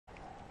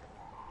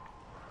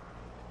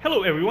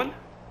Hello everyone,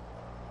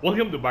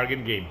 welcome to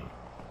Bargain Gaming,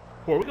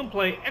 where we can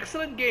play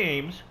excellent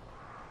games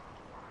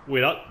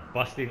without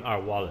busting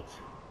our wallets.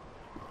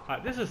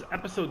 This is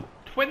episode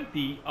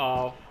 20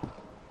 of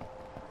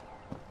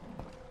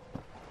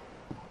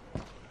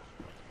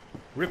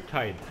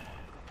Riptide.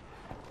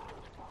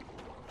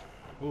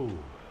 Ooh,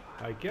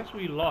 I guess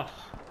we lost.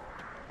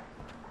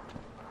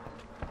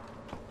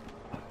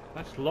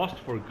 That's lost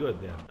for good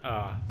then.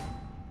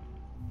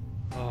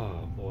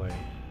 Oh boy.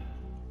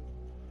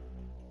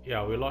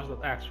 Yeah, we lost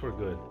that axe for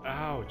good.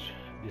 Ouch.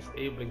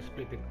 Disabling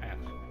splitting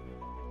axe.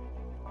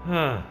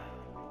 Huh.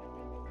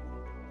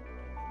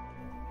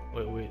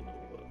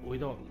 We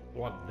don't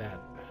want that.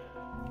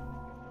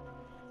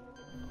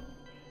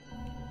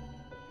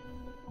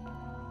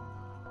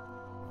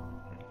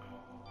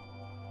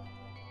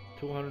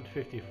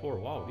 $254.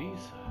 Wow,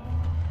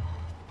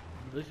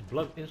 these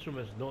blood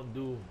instruments don't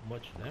do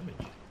much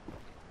damage.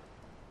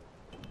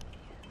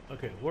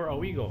 Okay, where are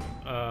we going?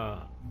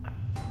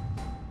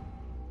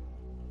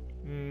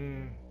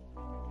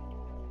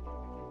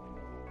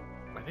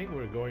 I think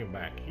we're going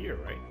back here,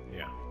 right?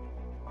 Yeah.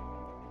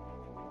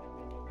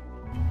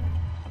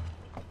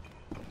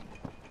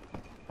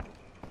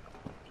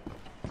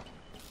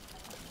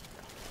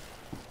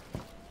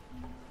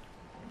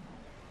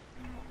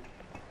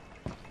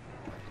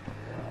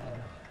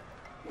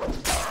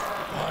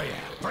 Oh yeah,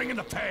 bring in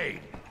the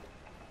pain.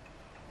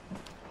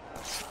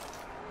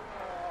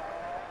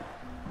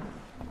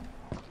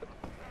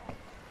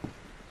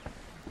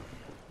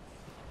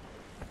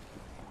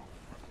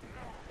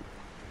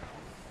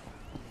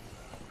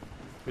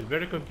 We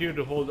better continue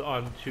to hold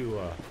on to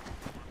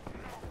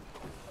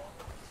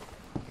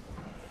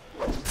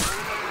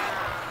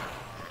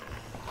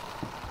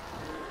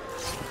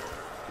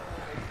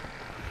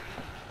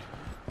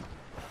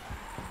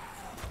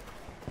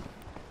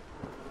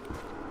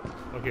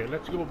Okay,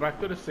 let's go back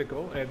to the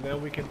sickle and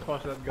then we can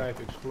cause that guy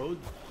to explode.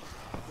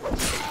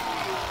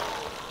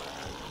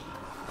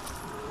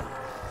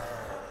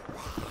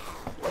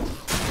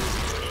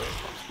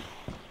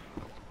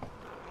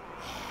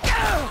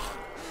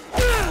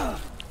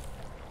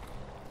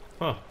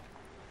 Huh.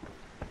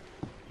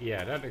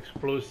 Yeah, that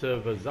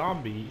explosive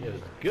zombie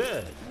is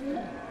good.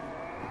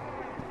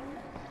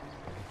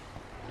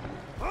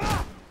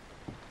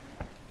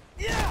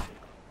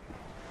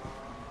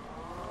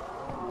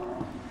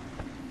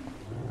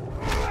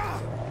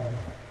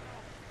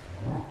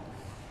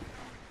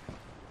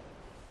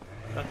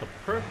 That's a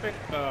perfect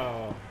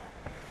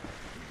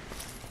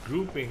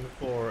grouping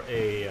for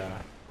a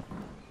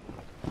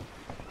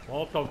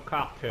Molotov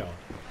cocktail.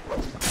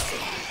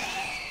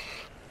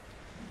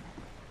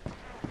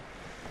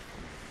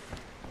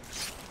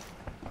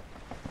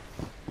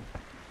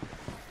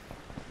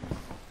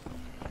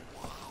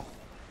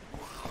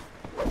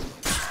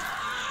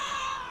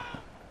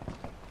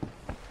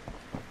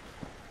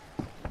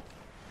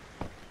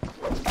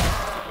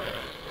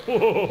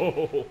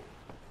 Whoa.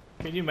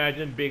 Can you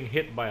imagine being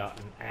hit by an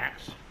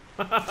axe?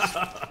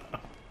 A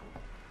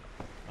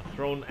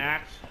thrown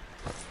axe?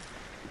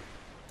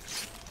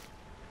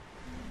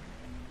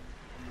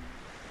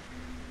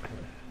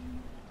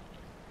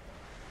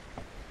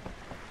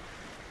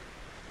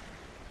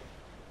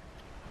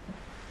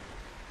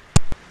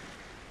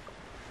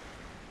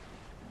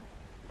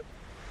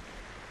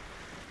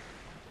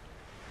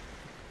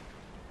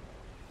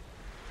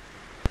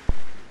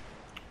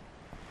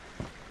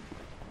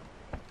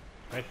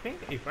 I think,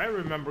 if I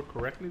remember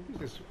correctly,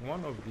 this is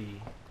one of the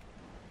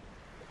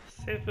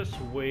safest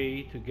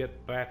way to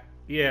get back.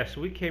 Yes,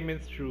 we came in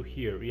through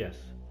here, yes.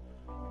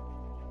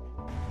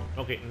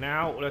 Okay,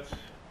 now let's...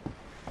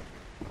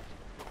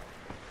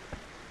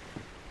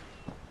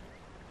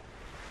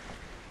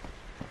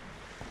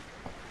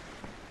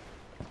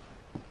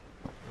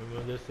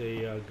 Remember there's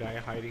a guy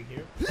hiding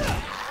here?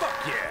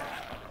 Fuck yeah!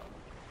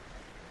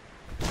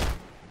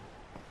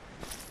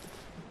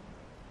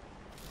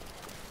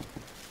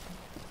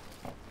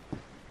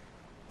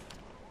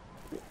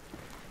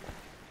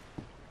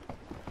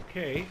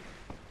 Okay.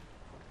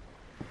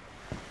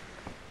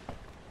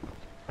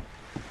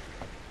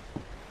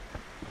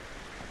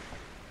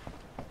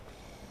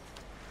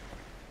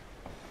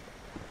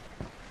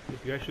 This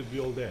guy should be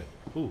all dead.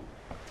 Ooh.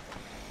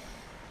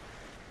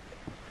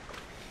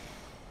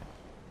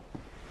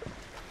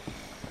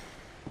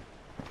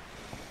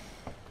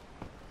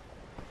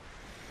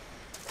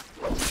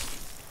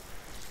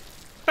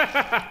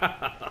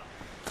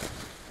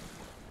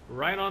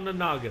 Right on the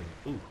noggin.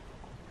 Ooh.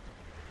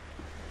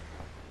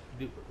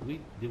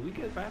 Did we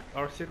get back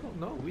our sickle?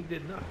 No, we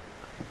did not.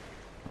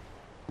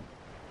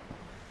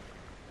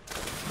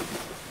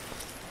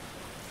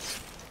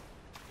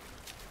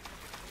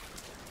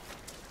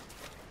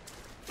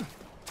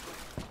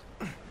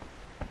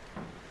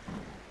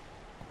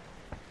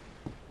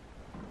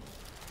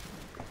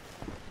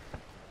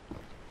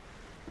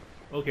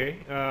 Okay,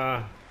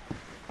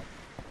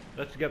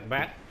 let's get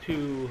back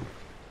to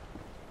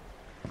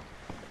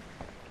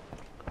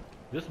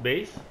this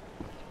base.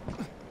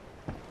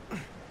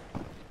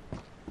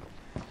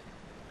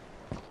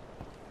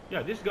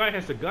 Yeah, this guy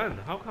has a gun.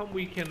 How come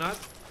we cannot?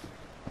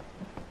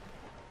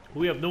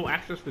 We have no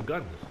access to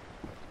guns.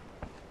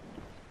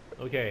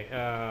 Okay,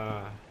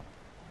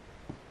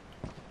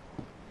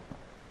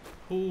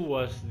 who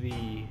was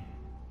the...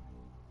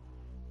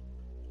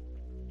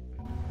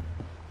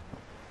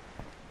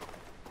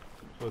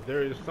 So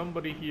there is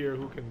somebody here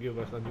who can give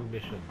us a new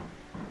mission.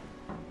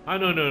 Ah,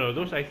 no.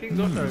 Those, I think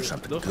those are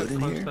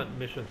constant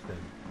missions then.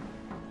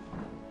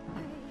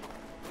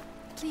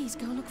 Please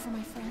go look for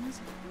my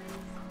friends.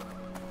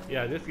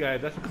 Yeah, this guy,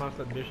 that's a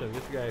constant mission.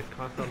 This guy is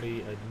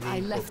constantly a need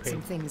I for left pain.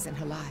 some things in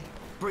Halai.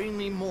 Bring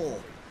me more.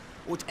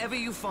 Whatever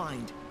you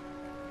find.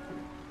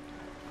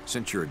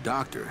 Since you're a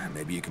doctor,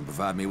 maybe you can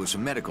provide me with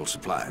some medical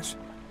supplies.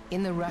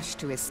 In the rush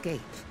to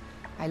escape,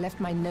 I left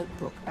my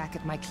notebook back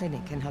at my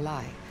clinic in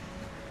Halai.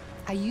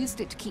 I used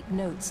it to keep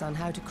notes on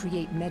how to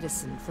create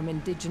medicine from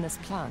indigenous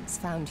plants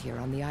found here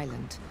on the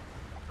island.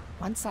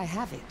 Once I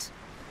have it,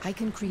 I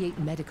can create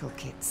medical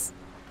kits.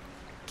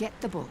 Get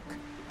the book,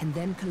 and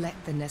then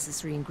collect the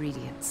necessary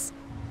ingredients.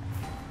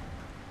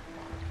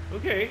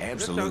 Okay,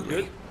 Absolutely. that sounds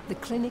good. The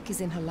clinic is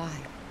in Halai.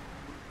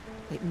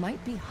 It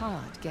might be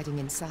hard getting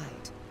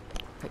inside,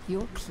 but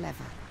you're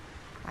clever.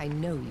 I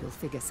know you'll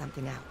figure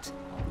something out.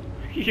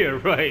 Yeah,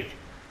 right.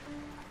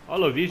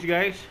 All of these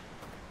guys,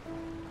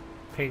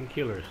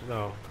 painkillers.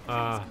 No,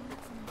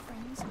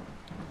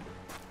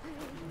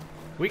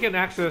 we can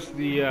access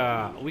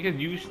the. We can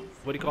use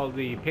what do you call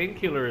the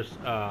painkillers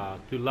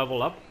to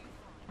level up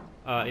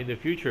in the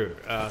future.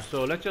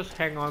 So let's just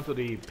hang on to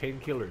the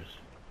painkillers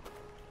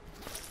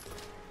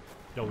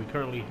that we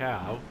currently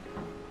have.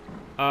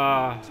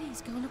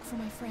 Please go look for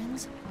my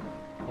friends.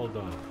 Hold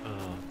on.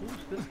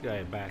 Who's this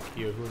guy back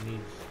here who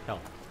needs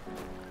help?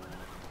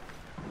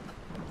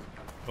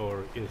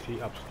 Or is he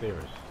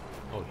upstairs?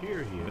 Oh,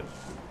 here he is.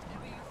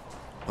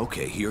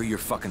 Okay, here are your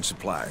fucking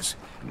supplies.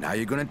 Now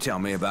you're gonna tell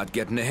me about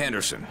getting to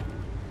Henderson.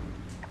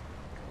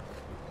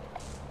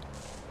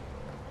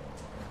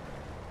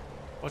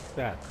 What's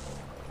that?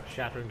 A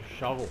shattering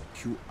shovel.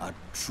 You are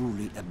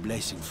truly a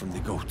blessing from the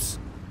goats.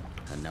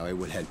 And now I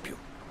will help you.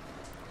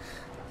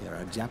 There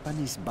are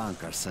Japanese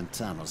bunkers and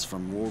tunnels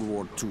from World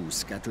War II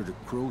scattered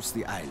across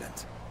the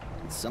island.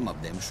 And some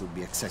of them should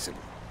be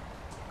accessible.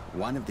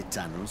 One of the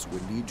tunnels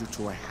will lead you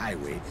to a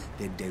highway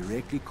that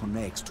directly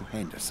connects to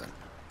Henderson.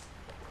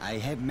 I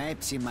have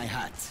maps in my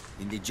hut,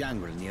 in the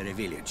jungle near a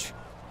village.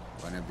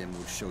 One of them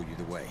will show you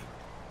the way.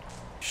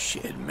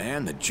 Shit,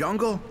 man, the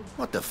jungle?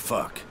 What the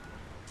fuck?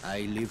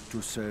 I live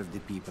to serve the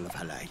people of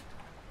Halai,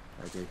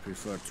 but I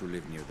prefer to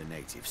live near the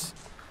natives.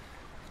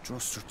 I draw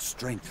such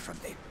strength from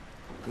them.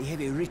 They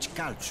have a rich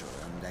culture,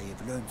 and I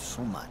have learned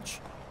so much.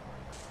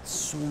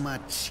 So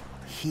much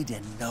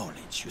hidden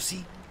knowledge, you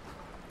see?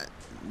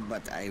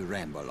 But I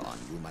ramble on.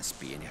 You must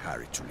be in a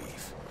hurry to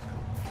leave.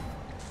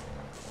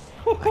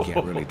 I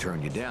can't really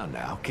turn you down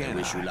now, can I? I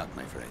wish you luck,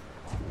 my friend.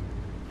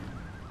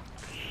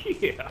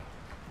 Yeah.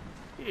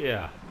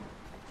 Yeah.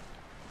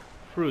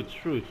 Fruits.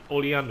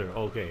 Oleander.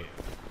 Okay.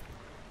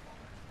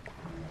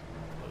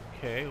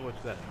 Okay,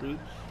 what's that?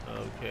 Fruits.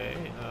 Okay.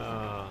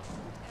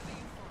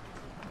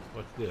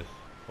 What's this?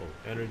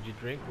 Oh, energy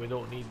drink. We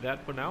don't need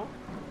that for now.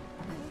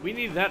 We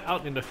need that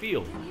out in the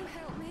field. Can you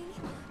help me?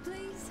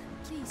 Please?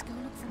 Please go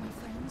look for my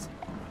friends.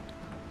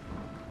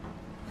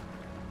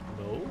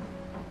 No.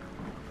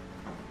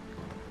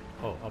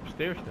 Oh,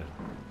 upstairs then.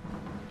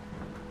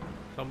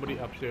 Somebody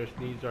upstairs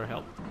needs our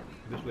help.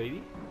 This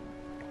lady.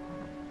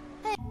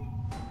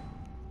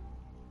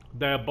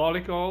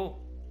 Diabolical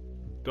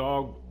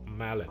dog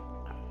mallet.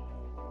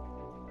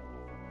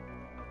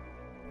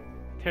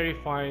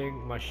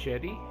 Terrifying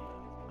machete.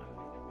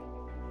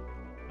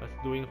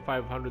 That's doing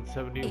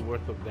 570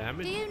 worth of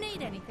damage. Do you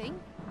need anything?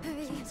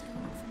 Please go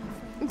look for my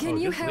friends. Can Oh,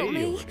 you this help lady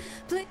me? over here.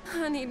 Please,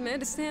 I need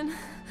medicine.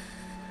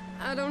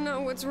 I don't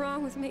know what's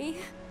wrong with me.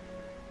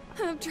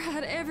 I've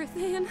tried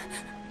everything,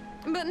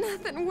 but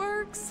nothing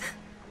works.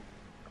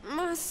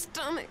 My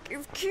stomach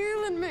is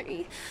killing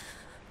me.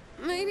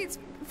 Maybe it's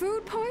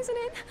food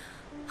poisoning?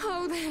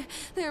 Oh,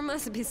 there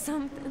must be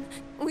something.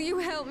 Will you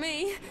help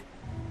me?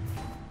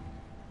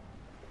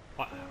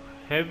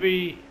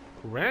 Heavy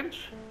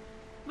wrench?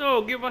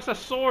 No, give us a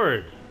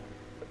sword.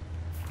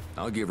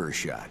 I'll give her a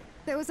shot.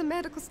 There was a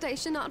medical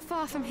station not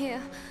far from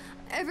here.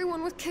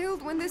 Everyone was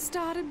killed when this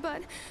started,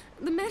 but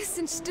the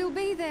medicine should still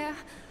be there.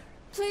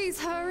 Please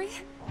hurry.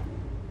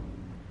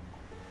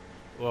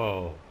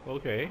 Whoa,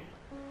 okay.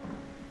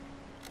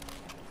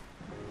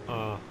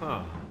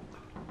 Uh-huh.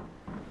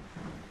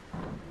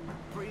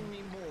 Bring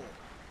me more.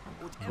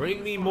 Whatever Bring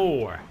you me find.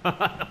 more.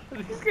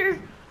 These guys,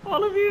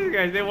 all of these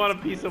guys, they want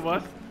a piece of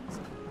us.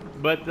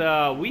 But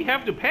we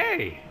have to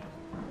pay.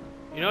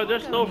 You know,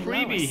 there's no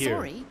freebie here.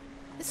 Sorry,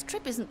 this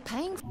trip isn't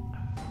paying.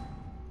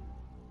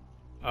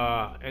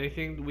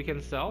 Anything we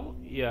can sell?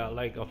 Yeah,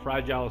 like a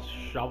fragile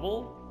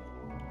shovel.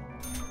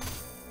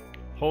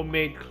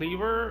 Homemade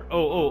cleaver.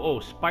 Oh,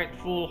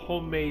 spiteful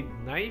homemade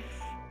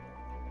knife.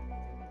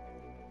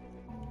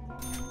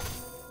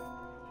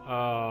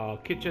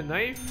 Kitchen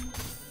knife.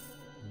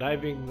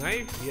 Diving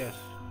knife, yes.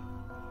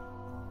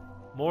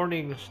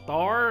 Morning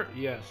Star,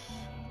 yes.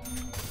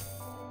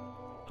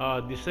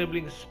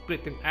 Disabling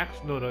splitting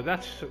axe. No,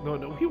 that's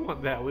no. We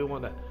want that. We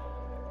want that.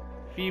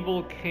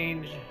 Feeble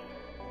Cange.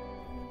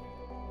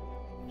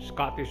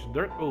 Scottish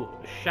Dirt. Oh,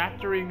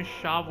 Shattering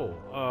Shovel.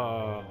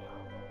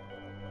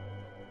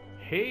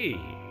 Hey,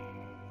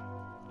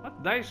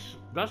 that dice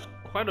does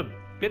quite a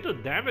bit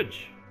of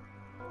damage.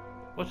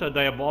 What's a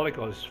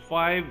diabolical? It's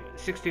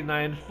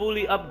 569,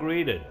 fully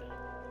upgraded,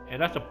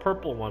 and that's a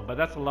purple one, but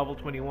that's a level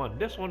 21.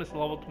 This one is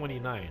level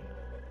 29.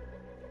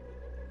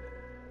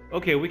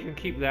 Okay, we can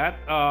keep that.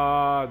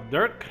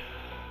 Dirk.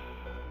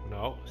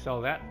 No,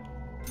 sell that.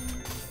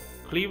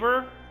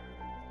 Cleaver.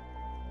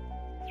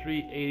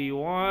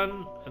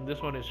 381, and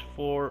this one is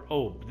 4.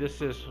 Oh,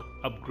 this is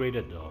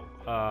upgraded though.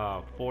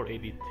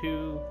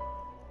 482.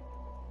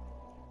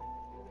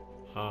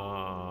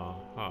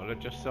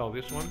 Let's just sell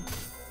this one.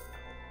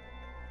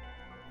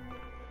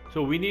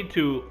 So we need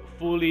to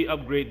fully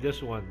upgrade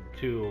this one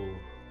to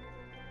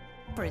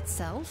For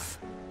itself?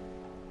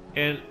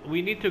 and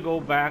we need to go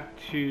back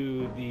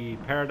to the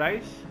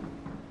paradise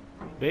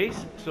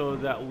base so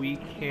that we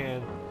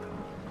can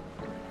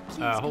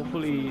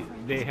hopefully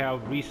they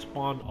have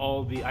respawned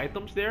all the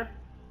items there.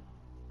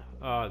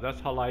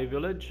 That's Halai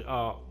Village,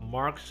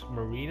 Mark's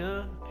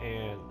Marina,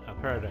 and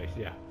Paradise.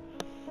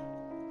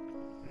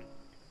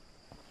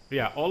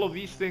 Yeah, all of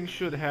these things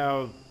should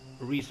have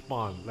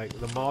respawned, like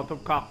the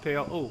Molotov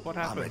cocktail. Oh, what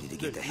happened? I'm ready to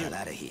get the hell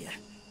out of here.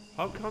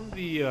 How come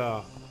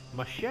the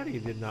machete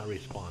did not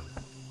respawn?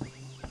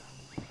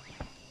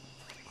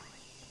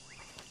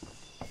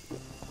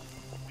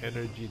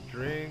 Energy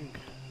drink.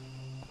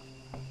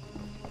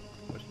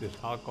 What's this?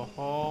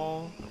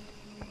 Alcohol.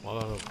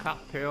 Molotov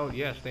cocktail.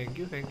 Yes, thank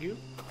you, thank you.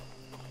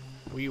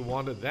 We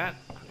wanted that.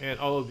 And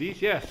all of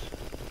these, yes.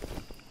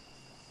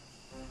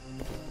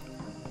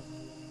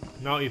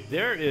 Now, if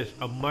there is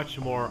a much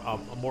more, a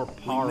more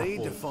powerful... We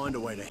need to find a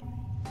way to...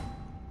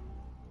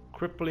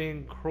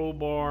 Crippling,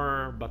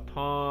 crowbar,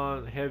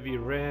 baton, heavy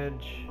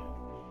wrench,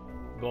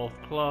 golf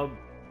club,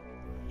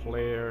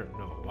 flare.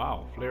 No,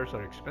 wow, flares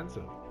are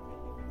expensive.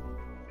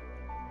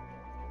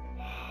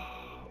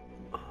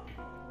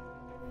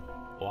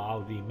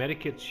 Wow, the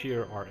medikits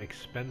here are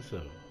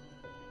expensive.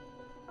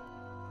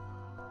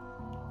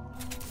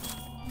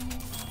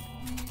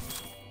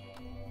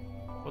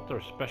 What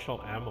are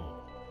special ammo?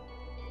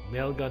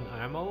 Nail gun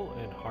ammo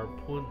and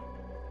harpoon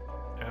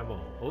ammo.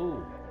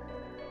 Oh,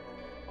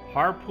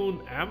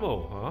 harpoon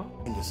ammo, huh?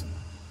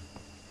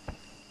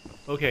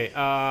 Okay,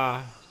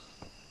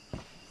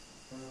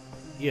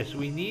 yes,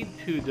 we need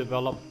to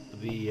develop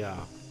the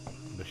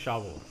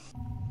shovel.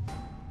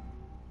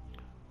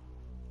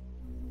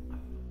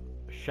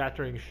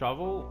 Shattering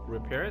shovel,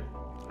 repair it.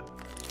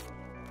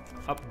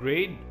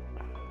 Upgrade.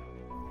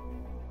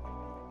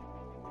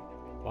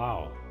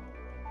 Wow.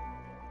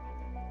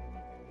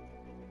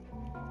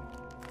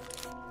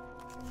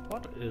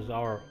 What is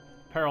our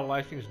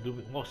paralyzing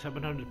doing? Oh,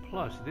 700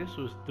 plus. This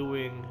was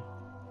doing...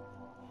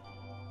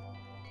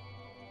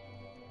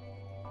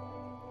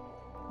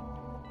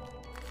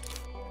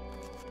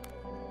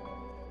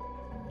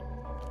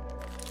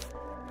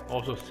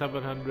 Also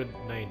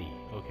 790.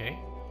 Okay.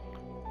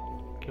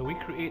 Can we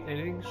create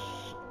anything?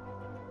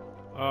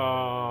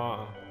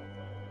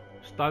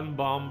 Stun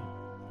bomb,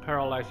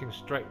 paralyzing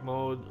strike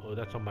mode. Oh,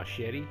 that's a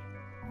machete.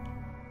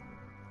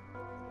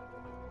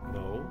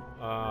 No.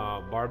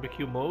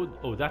 Barbecue mode.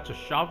 Oh, that's a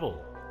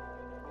shovel.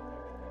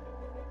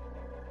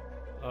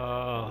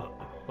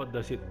 What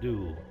does it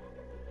do?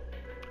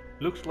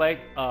 Looks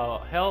like a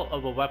hell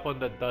of a weapon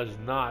that does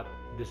not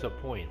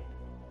disappoint.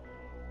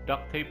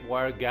 Duct tape,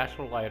 wire, gas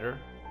for lighter.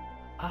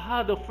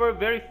 Aha, the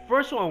very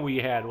first one we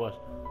had was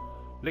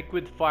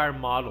liquid fire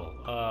model.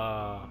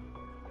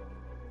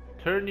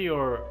 Turn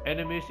your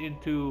enemies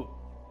into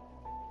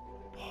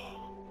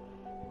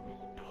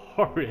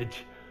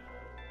porridge.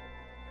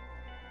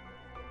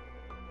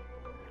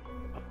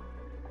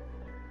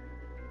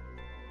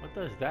 What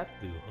does that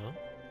do, huh?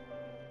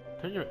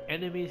 Turn your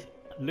enemies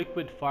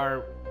liquid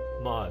fire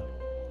mod.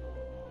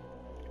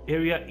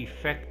 Area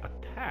effect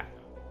attack.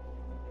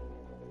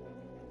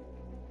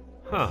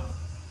 Huh.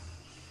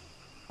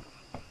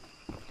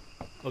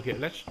 Okay,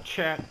 let's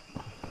check.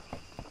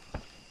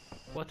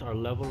 What's our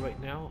level right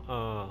now?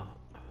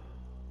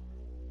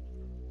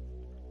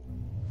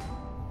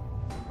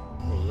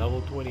 We're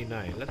level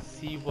 29. Let's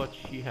see what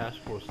she has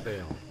for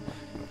sale.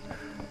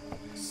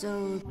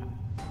 So...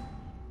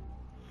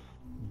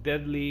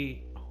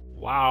 Deadly...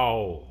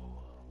 Wow!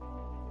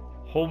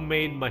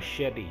 Homemade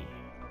machete.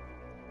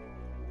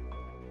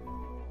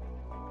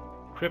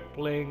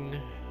 Crippling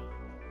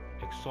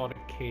exotic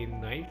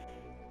cane knife.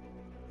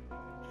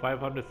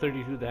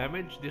 532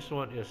 damage. This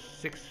one is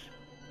 6.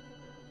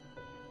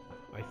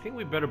 I think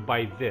we better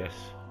buy this.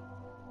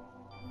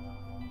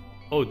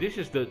 Oh, this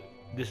is the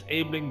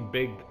disabling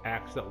big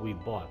axe that we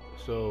bought.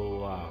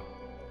 So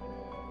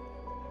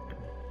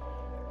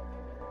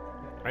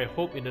I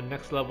hope in the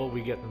next level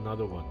we get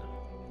another one.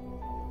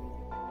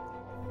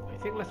 I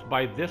think let's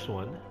buy this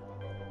one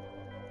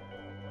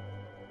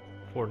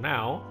for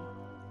now.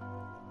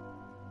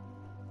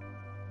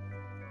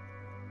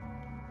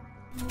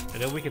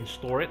 And then we can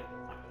store it.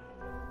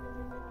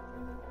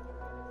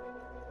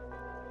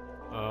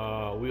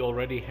 We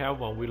already have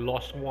one. We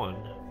lost one.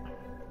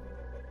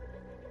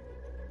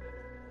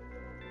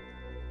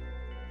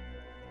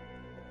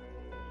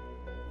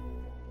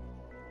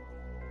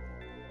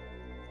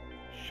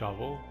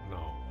 Shovel?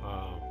 No.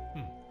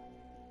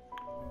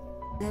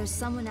 There's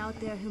someone out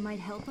there who might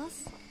help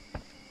us?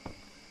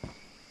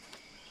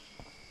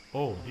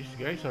 Oh, these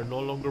guys are no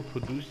longer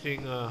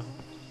producing.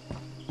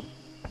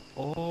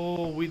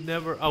 Oh, we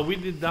never. We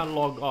did not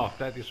log off.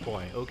 That is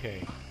why.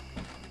 Okay.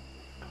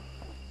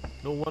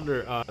 No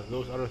wonder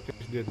those other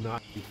things did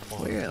not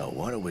respond. Well,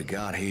 what do we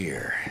got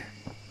here?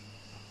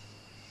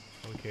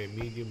 Okay,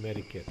 medium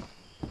medikit.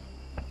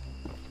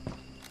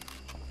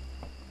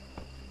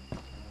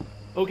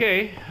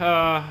 Okay.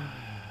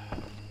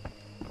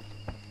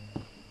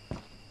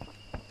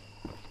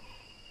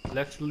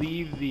 Let's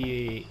leave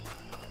the.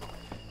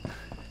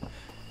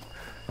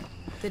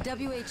 The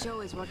WHO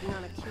is working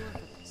on a cure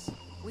for this.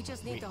 We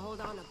just need to hold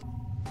on.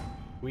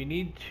 We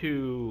need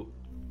to.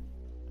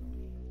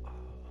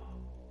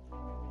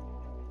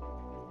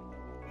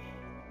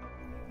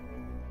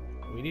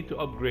 We need to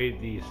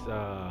upgrade these.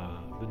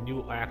 The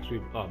new axe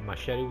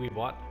machete we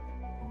bought.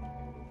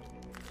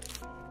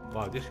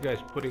 Wow, this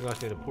guy's putting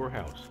us in a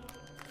poorhouse.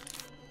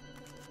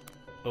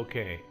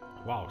 Okay.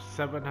 Wow,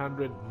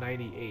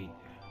 798.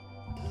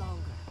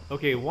 Longer.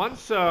 Okay,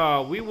 once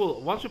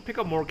we pick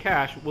up more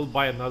cash, we'll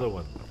buy another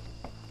one.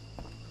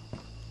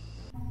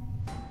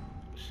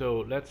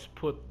 So let's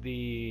put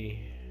the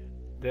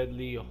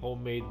deadly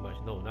homemade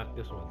no, not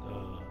this one.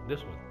 This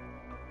one.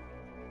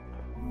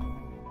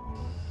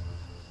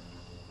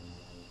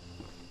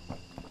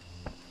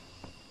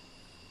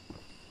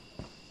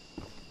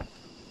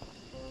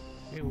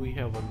 Okay, we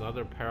have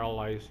another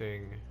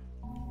paralyzing.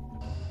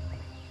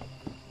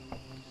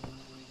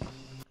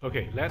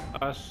 Okay, let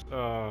us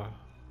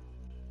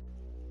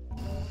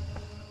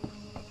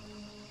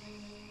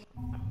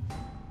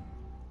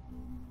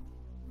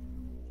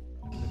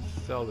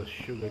let's sell the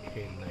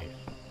sugarcane knife.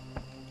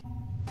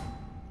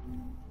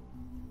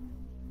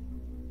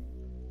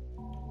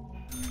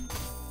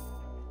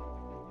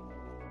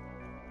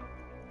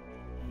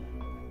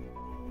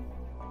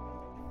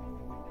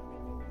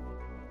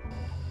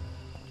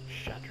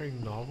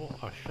 Shattering novel,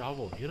 a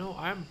shovel. You know,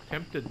 I'm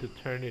tempted to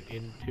turn it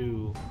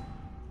into,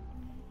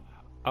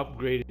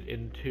 upgrade it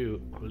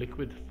into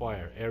liquid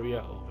fire, area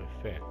of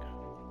effect.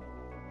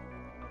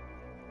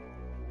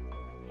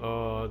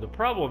 The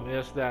problem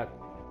is that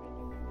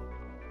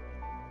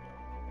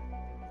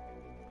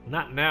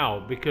not now,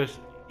 because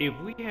if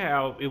we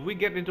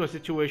get into a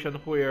situation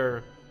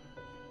where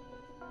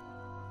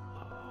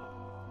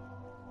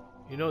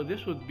you know,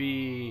 this would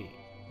be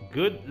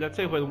good, let's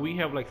say when we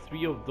have like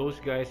 3 of those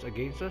guys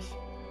against us,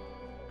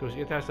 because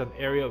it has an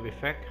area of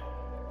effect.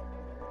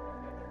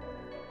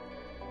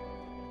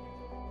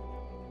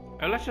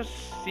 And let's just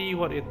see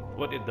what it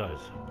does.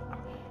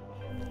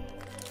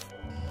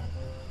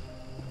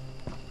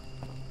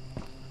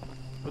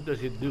 What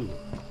does it do?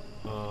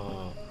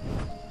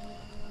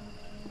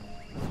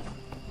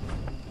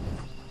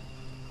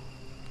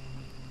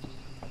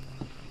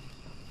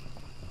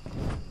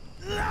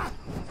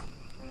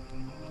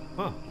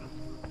 Huh.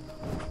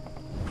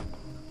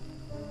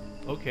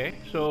 Okay,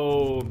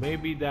 so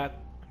maybe that.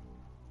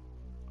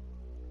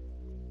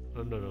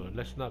 No.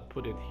 Let's not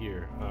put it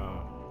here.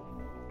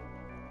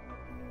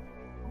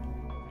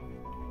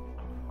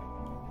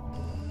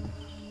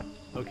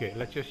 Okay,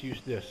 let's just use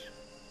this.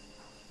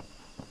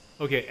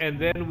 Okay, and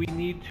then we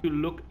need to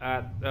look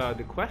at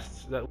the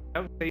quests that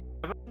we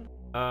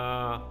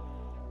have.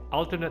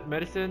 Alternate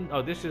medicine.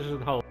 Oh, this is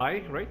in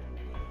Hawaii, right?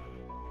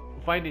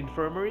 Find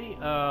infirmary.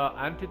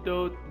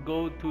 Antidote.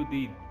 Go to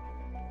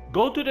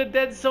the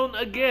dead zone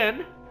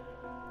again.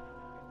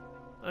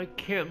 I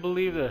can't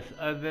believe this.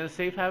 And then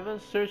safe haven.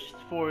 Search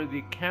for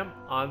the camp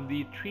on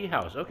the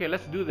treehouse. Okay,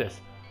 let's do this.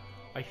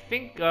 I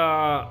think.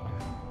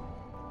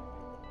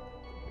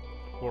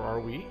 Where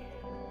are we?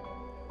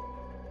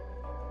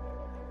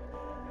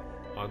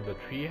 On the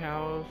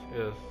treehouse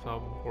is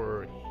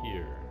somewhere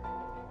here.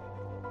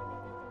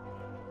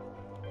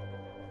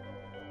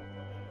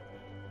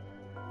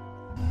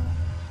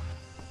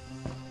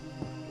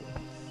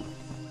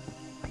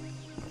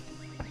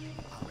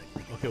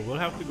 Okay, we'll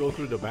have to go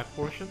through the back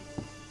portion.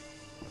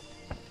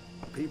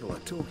 People are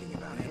talking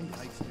about him.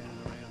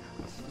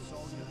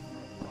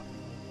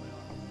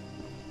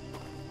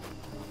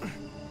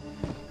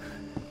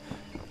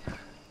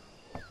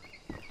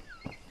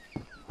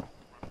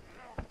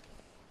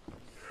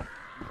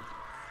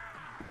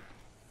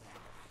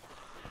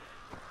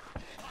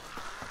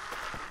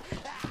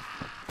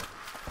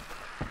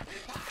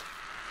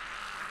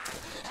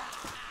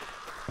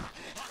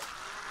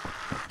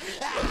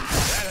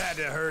 That had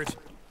to hurt.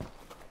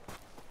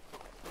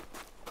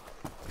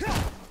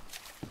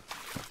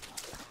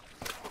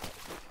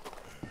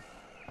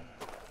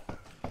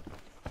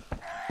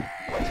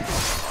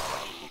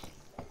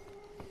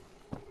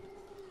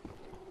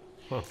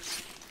 Huh.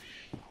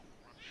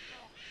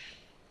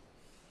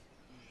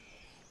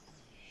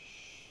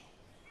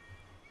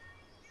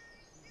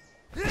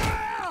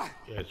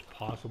 It's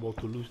possible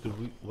to lose the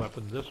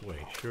weapon this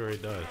way. Sure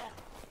it does.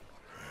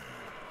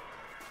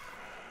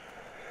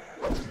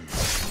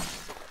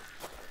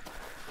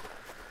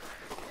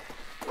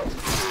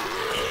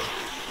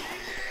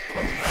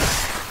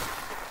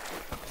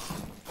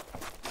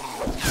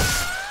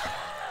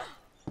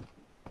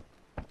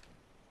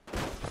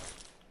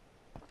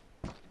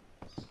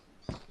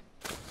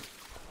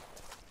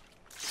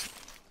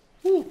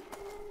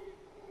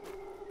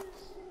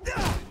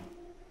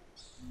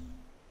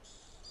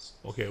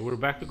 Okay, we're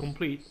back to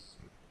complete.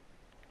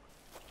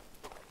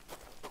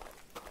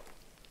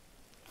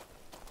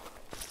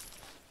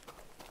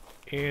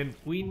 And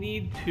we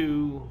need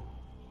to...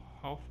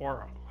 How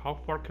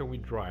far can we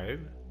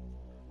drive?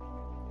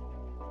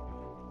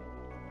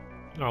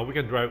 No, we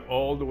can drive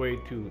all the way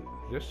to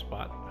this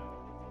spot.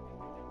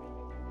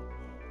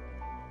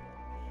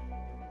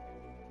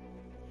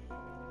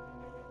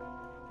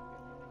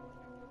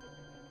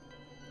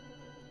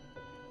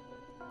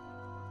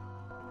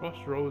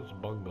 Crossroads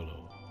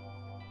Bungalow.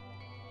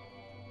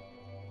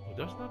 Oh,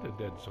 that's not a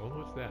dead zone.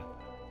 What's that?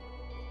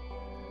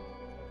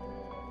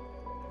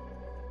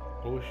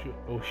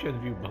 Ocean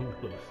View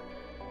Bungalows.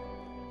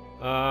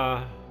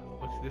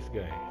 What's this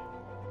guy?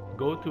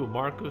 Go to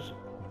Marcus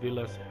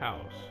Villa's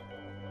house.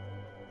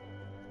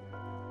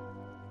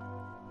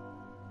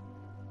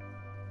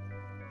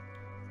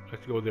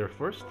 Let's go there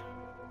first.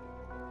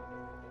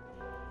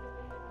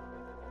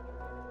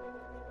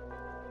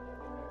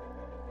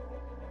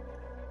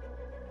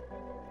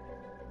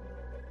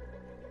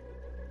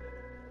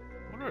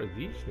 What are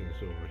these things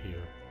over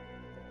here?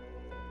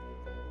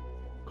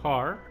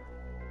 Car.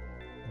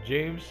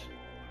 James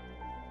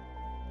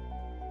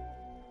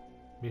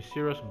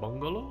Misera's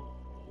bungalow?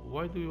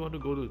 Why do you want to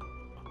go to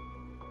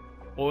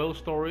oil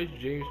storage?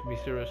 James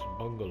Misera's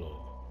bungalow.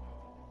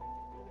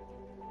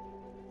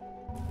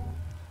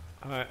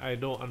 I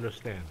don't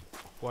understand.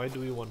 Why do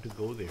we want to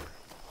go there?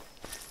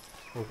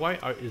 Or why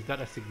is that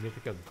a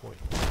significant point?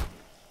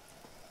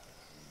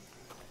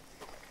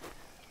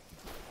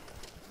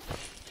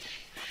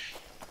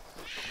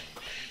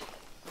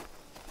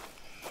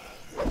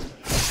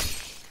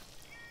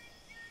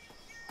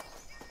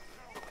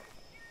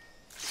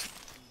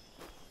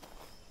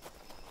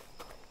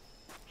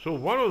 So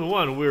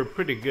one-on-one we're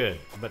pretty good,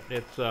 but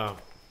it's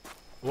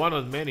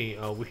one-on-many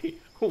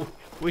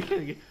we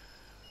can get.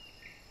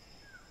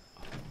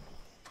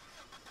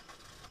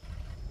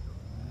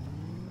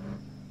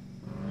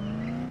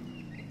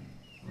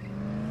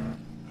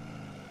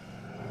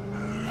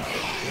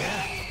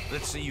 Yeah,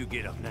 let's see you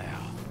get up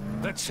now.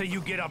 Let's see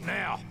you get up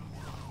now.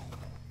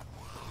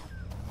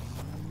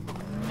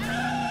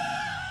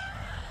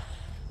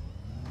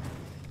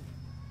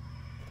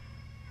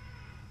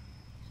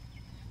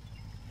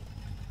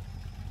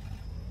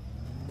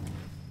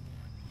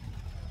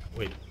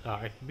 Wait,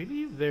 I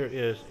believe there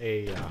is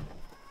a...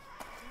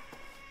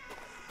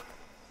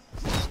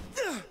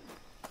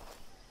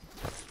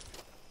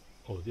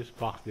 Oh, this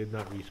box did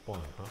not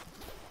respawn, huh?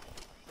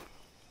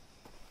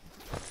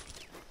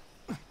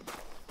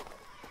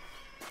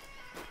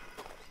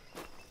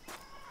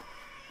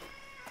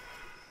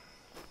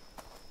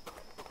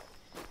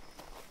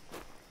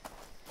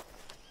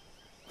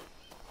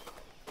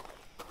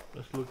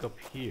 Let's look up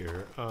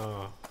here.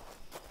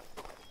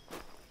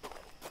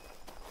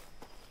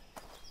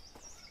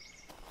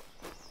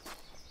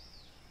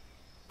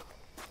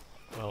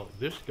 Well,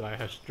 this guy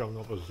has strung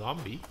up a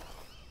zombie.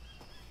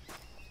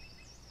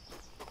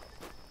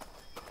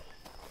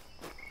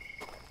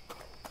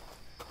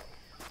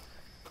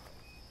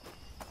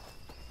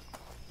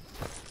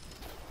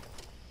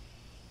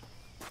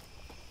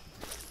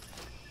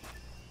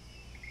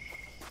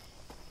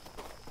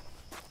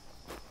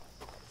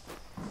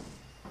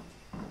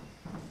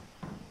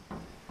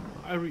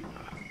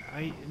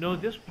 I know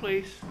this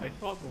place I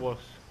thought was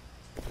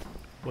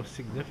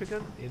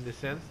significant in the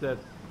sense that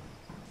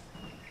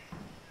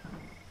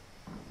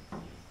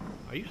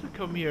I used to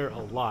come here a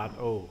lot.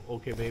 Oh,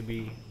 okay,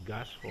 maybe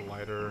gas for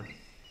lighter.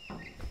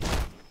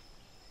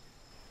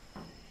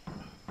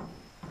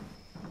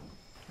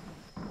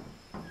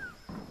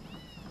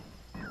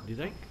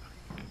 I'm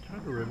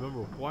trying to remember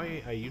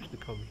why I used to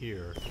come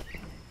here.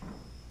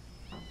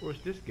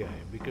 Where's this guy?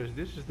 Because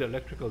this is the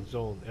electric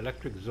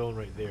zone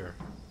right there.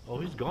 Oh,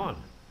 he's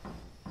gone.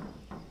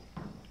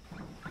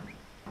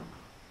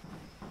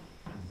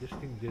 And this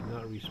thing did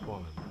not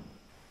respawn.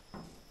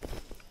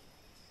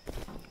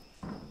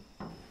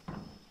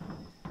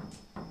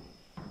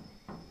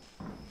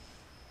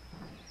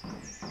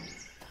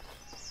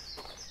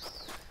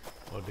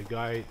 Oh, the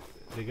guy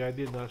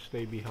did not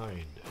stay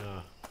behind.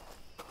 How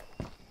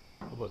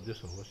about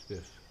this one? What's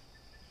this?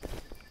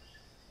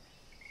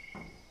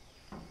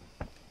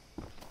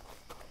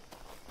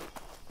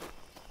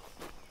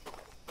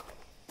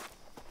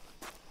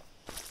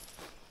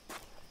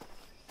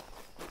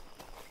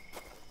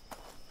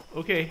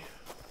 Okay,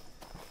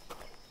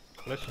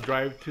 let's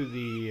drive to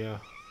the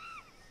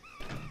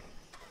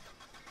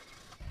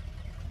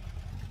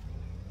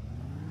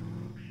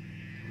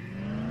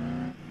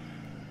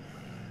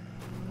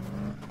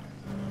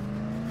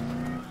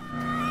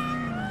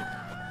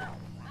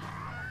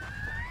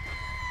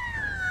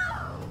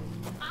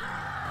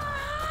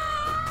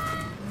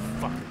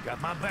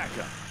got my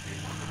backup.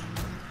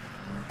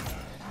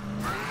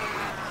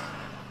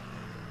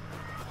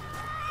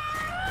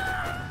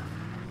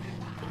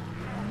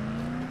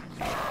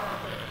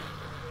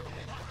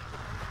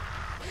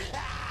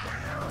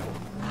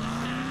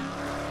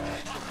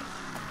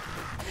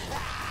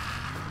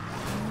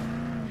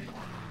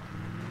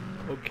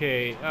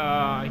 Okay,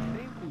 I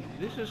think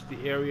this is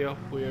the area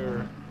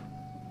where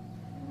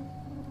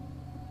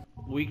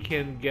we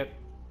can get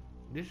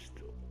this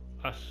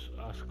as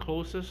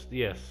closest,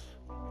 yes.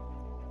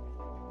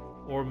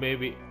 Or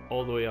maybe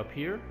all the way up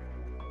here.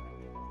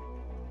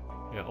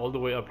 Yeah, all the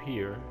way up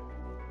here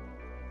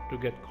to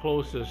get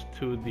closest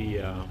to the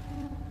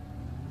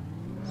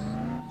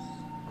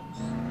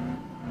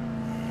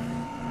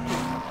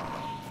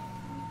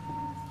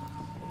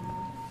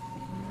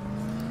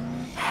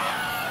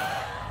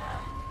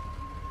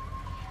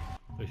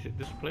is it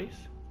this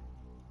place?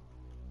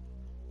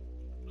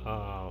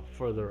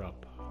 Further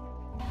up.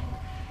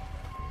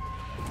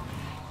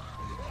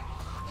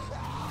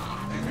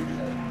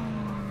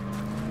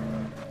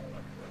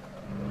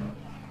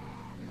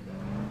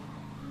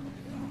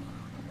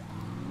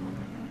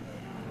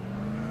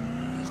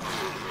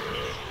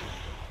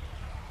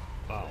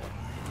 Wow.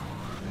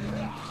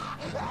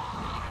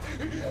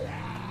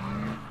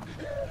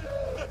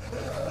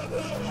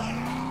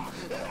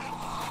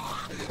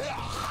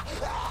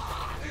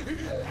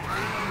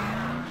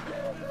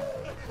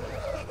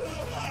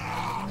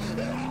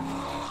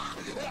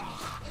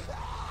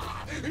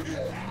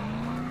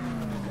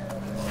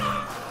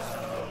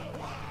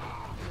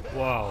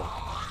 Wow.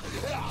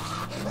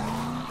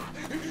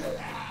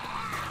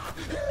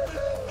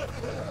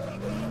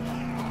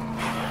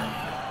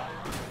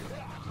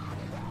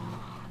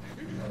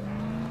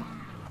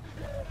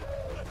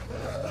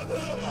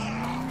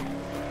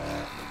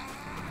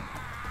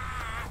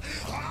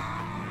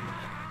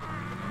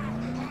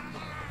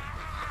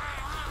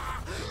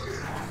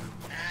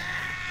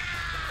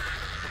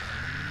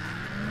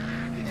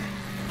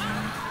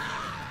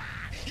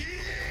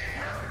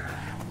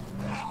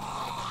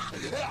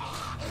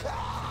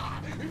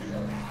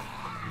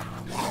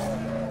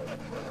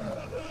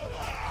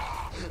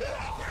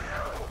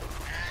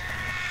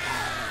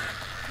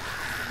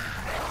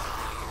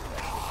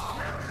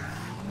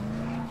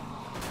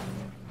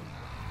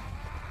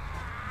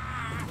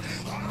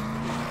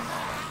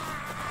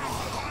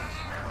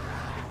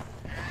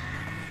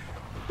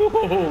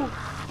 Whoa.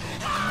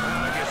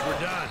 I guess we're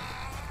done.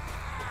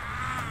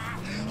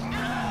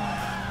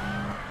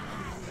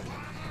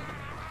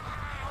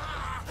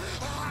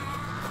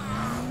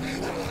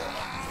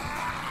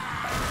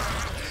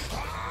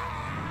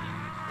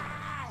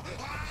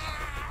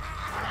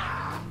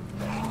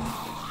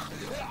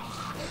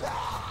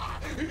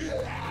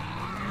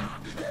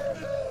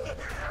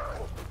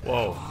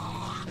 Whoa.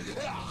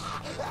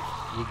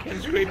 We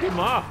can scrape him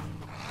off.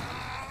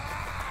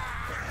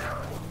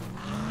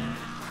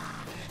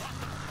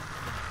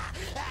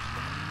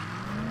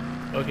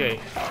 Okay.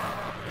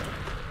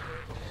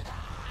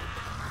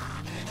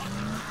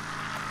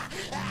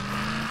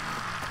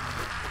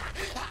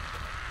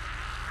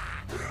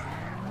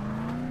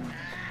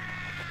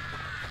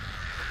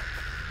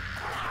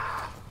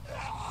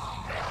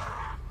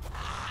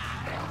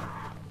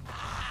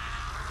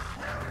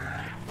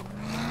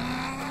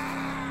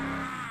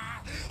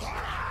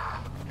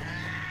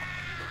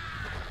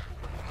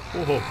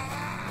 Whoa.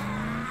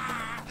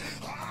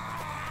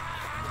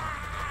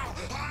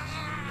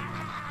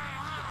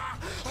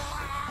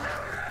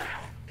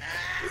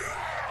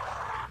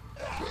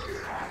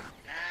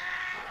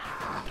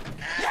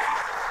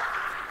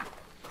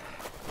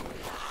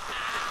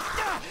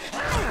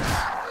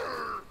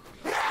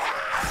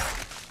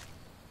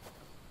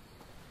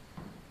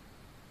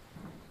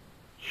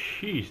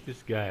 Jeez,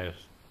 this guy is...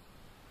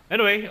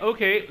 Anyway,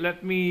 okay,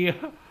 let me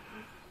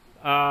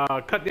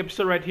cut the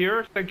episode right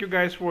here. Thank you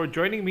guys for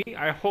joining me.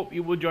 I hope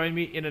you will join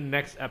me in the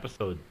next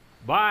episode.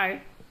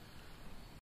 Bye!